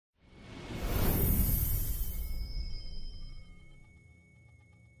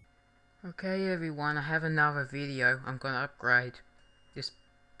Okay everyone, I have another video. I'm going to upgrade this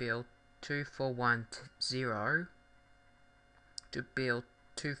build 2410 to build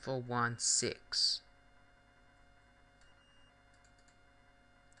 2416.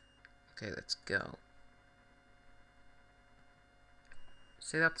 Okay, let's go.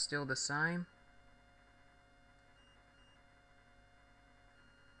 Setup's still the same.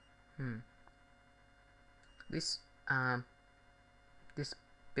 This this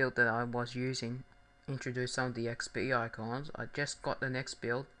build that I was using introduced some of the XP icons. I just got the next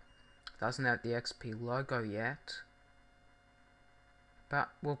build. Doesn't have the XP logo yet, but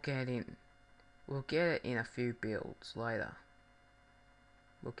we'll get it in a few builds later.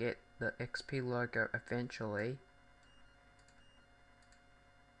 We'll get the XP logo eventually.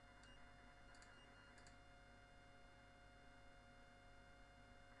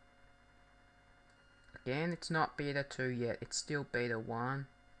 Again, it's not beta 2 yet, it's still beta 1.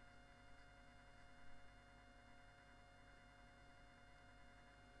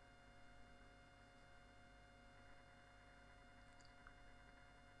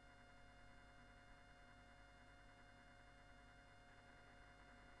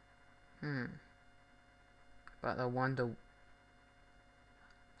 But I wonder,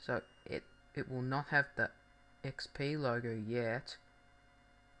 so it will not have the XP logo yet.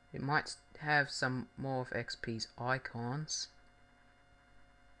 It might have some more of XP's icons,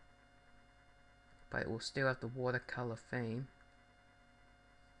 but it will still have the watercolor theme.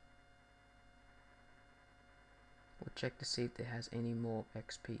 We'll check to see if it has any more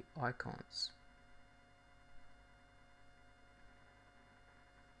XP icons.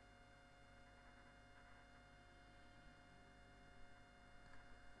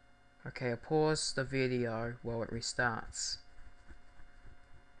 Okay, I'll pause the video while it restarts.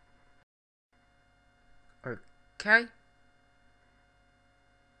 Okay,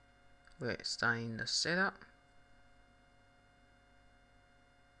 we're starting the setup.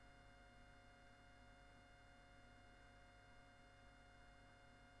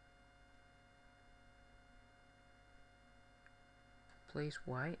 Please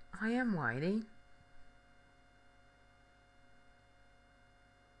wait. I am waiting.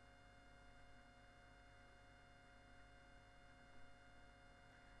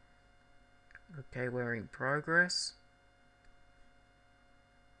 Okay, we're in progress.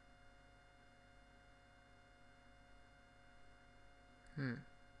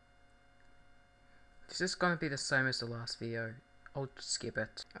 This is going to be the same as the last video. I'll skip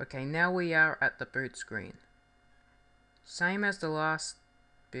it. Okay, now we are at the boot screen. Same as the last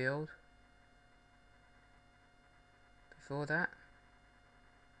build. Before that.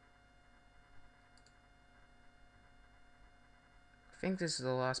 I think this is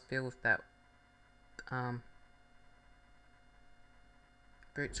the last build with that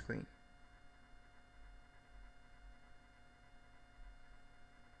boot screen.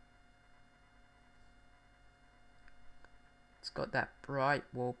 It's got that bright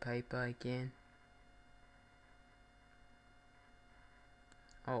wallpaper again.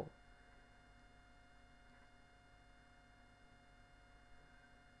 Oh.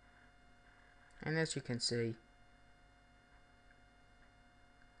 And as you can see,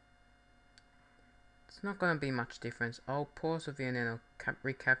 it's not going to be much difference. I'll pause the video and then I'll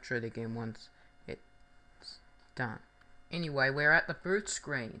recapture it again once it's done. Anyway, we're at the boot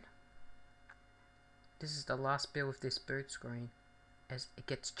screen. This is the last build with this boot screen, as it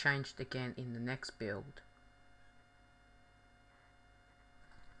gets changed again in the next build.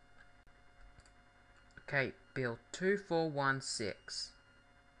 Okay, build 2416.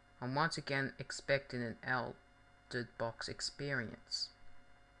 I'm once again expecting an altered box experience.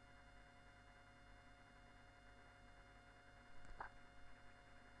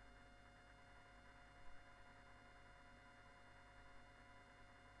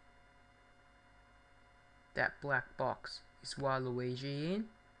 That black box is Waluigi in?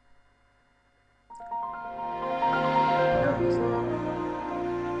 No, he's not.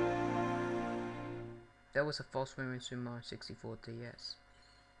 That was a false move in Super Mario 64 DS.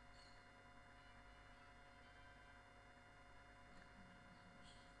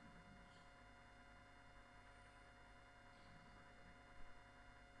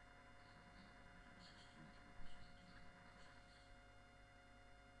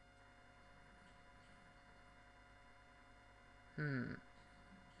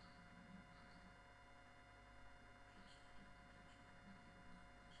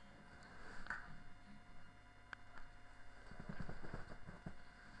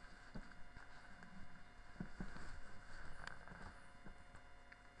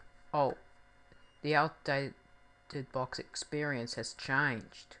 Oh, the outdated box experience has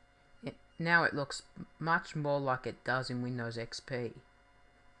changed. now it looks much more like it does in Windows XP.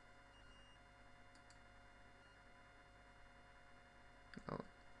 Oh,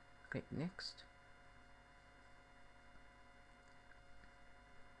 click next.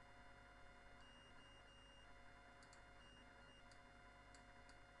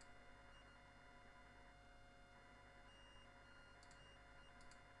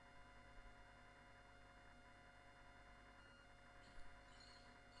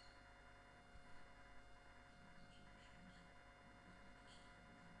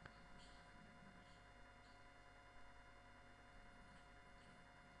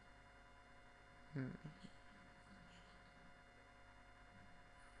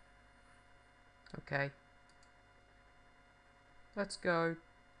 Okay, let's go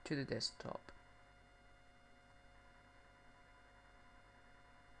to the desktop.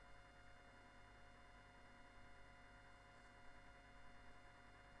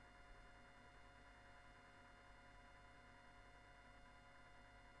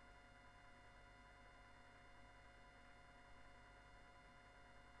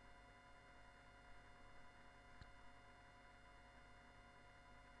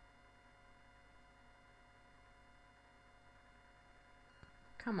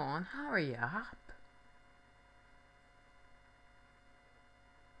 Come on, hurry up.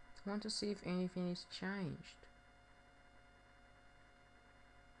 I want to see if anything has changed.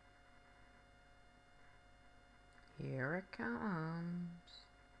 Here it comes.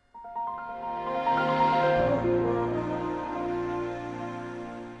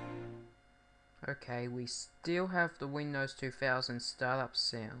 Okay, we still have the Windows 2000 startup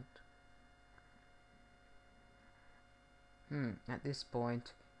sound. At this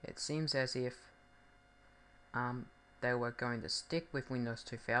point, it seems as if they were going to stick with Windows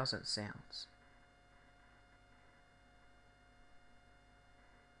 2000 sounds.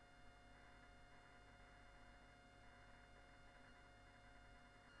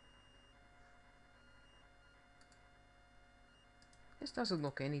 This doesn't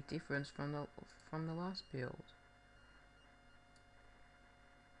look any different from the last build.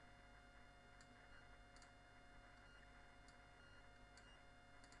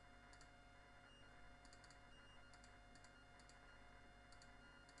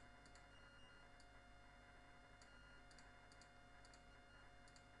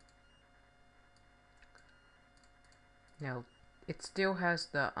 Now, it still has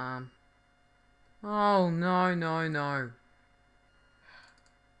the oh no.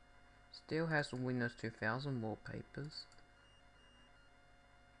 Still has the Windows 2000 wallpapers.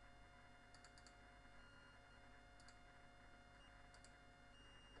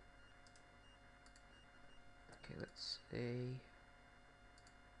 Okay, let's see.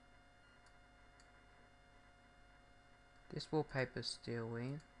 This wallpaper's still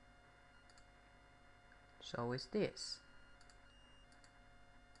in. So is this.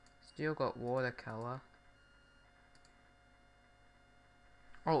 Still got watercolor.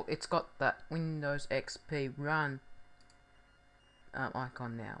 Oh, it's got that Windows XP run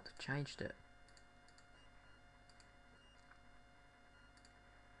icon now. They've changed it.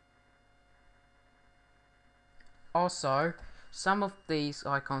 Also, some of these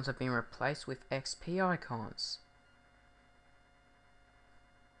icons have been replaced with XP icons.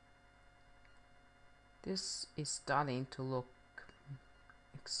 This is starting to look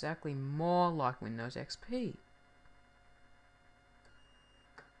exactly more like Windows XP.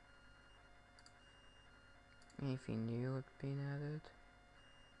 Anything new has been added?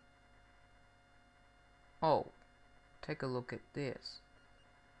 Oh, take a look at this.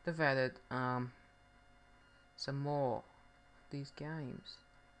 They've added some more of these games.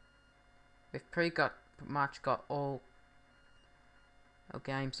 We've pretty much got all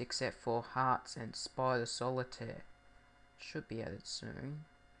games except for Hearts and Spider Solitaire. Should be added soon.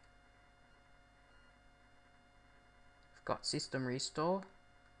 We've got System Restore,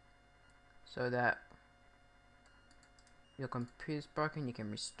 so that your computer's broken, you can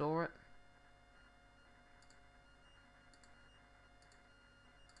restore it.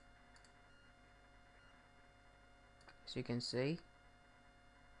 As you can see,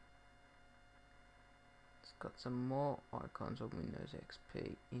 it's got some more icons of Windows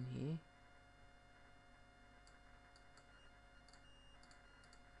XP in here.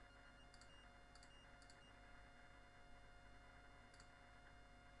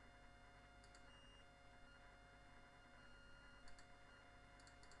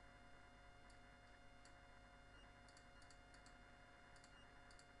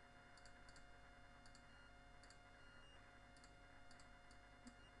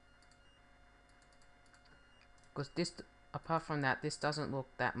 Because this, apart from that, this doesn't look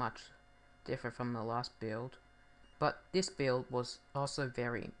that much different from the last build, but this build was also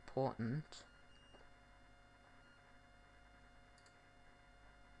very important.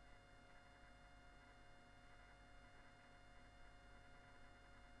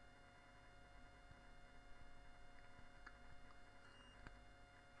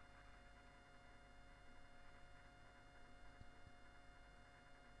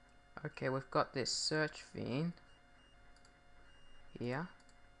 Okay, we've got this search thing here.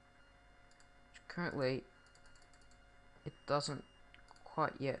 Currently, it doesn't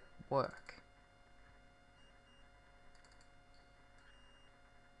quite yet work.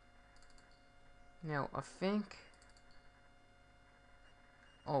 Now, I think...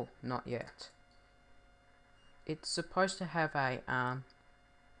 Oh, not yet. It's supposed to have a,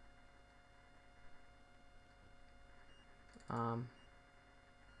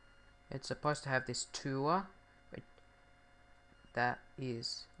 it's supposed to have this tour that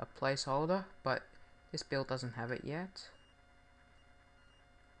is a placeholder, but this build doesn't have it yet.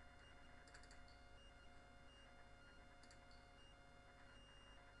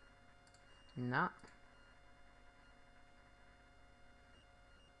 Nah.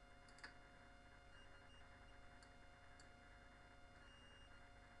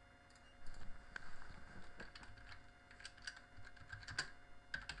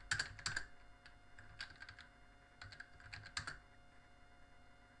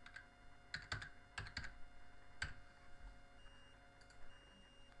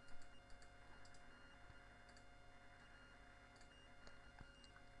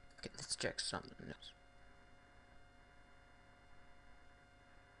 Okay, let's check something else.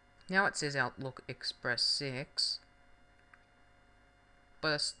 Now it says Outlook Express 6,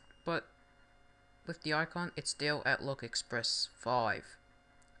 but with the icon, it's still Outlook Express 5.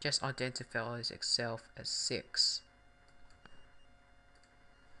 Just identifies itself as 6.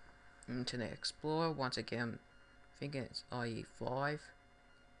 Internet Explorer, once again, I think it's IE 5.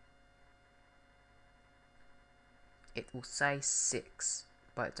 It will say 6,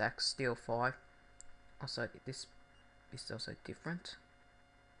 but it's actually still 5. Also, this is also different.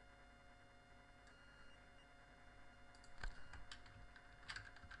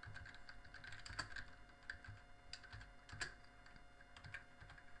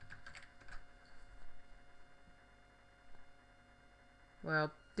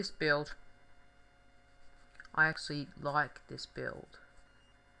 Well, this build, I actually like this build.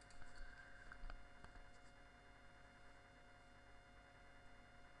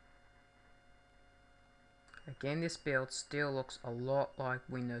 Again, this build still looks a lot like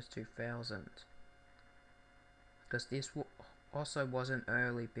Windows 2000, because this also was an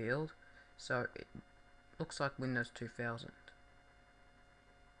early build, so it looks like Windows 2000.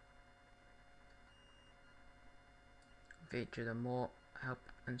 Featured a more help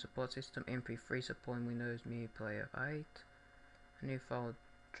and support system, MP3 support in Windows Media Player 8, a new file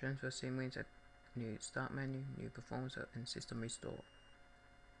transfer sequence, a new start menu, new performance and system restore.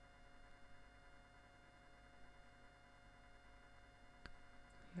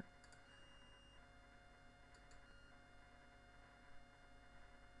 Yep.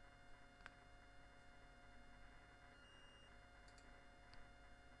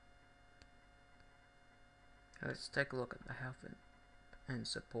 Let's take a look at the help and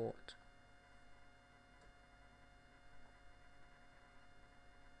support.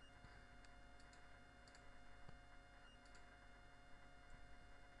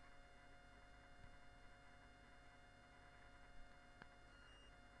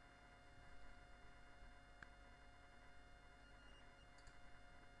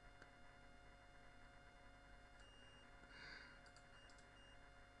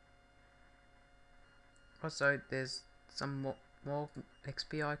 Also, there's some more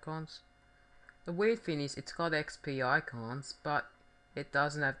XP icons. The weird thing is, it's got XP icons, but it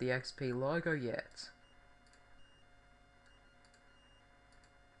doesn't have the XP logo yet.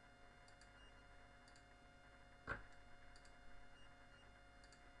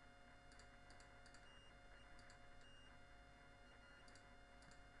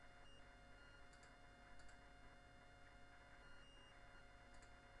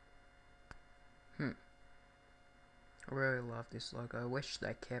 I really love this logo. I wish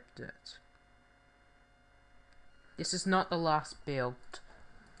they kept it. This is not the last build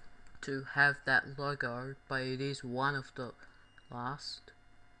to have that logo, but it is one of the last.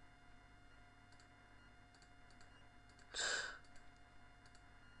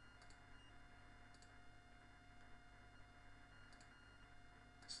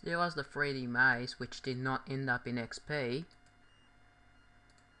 There was the 3D maze, which did not end up in XP.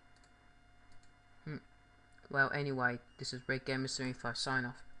 Well, anyway, this is Red Gamer 75 sign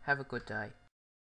off. Have a good day.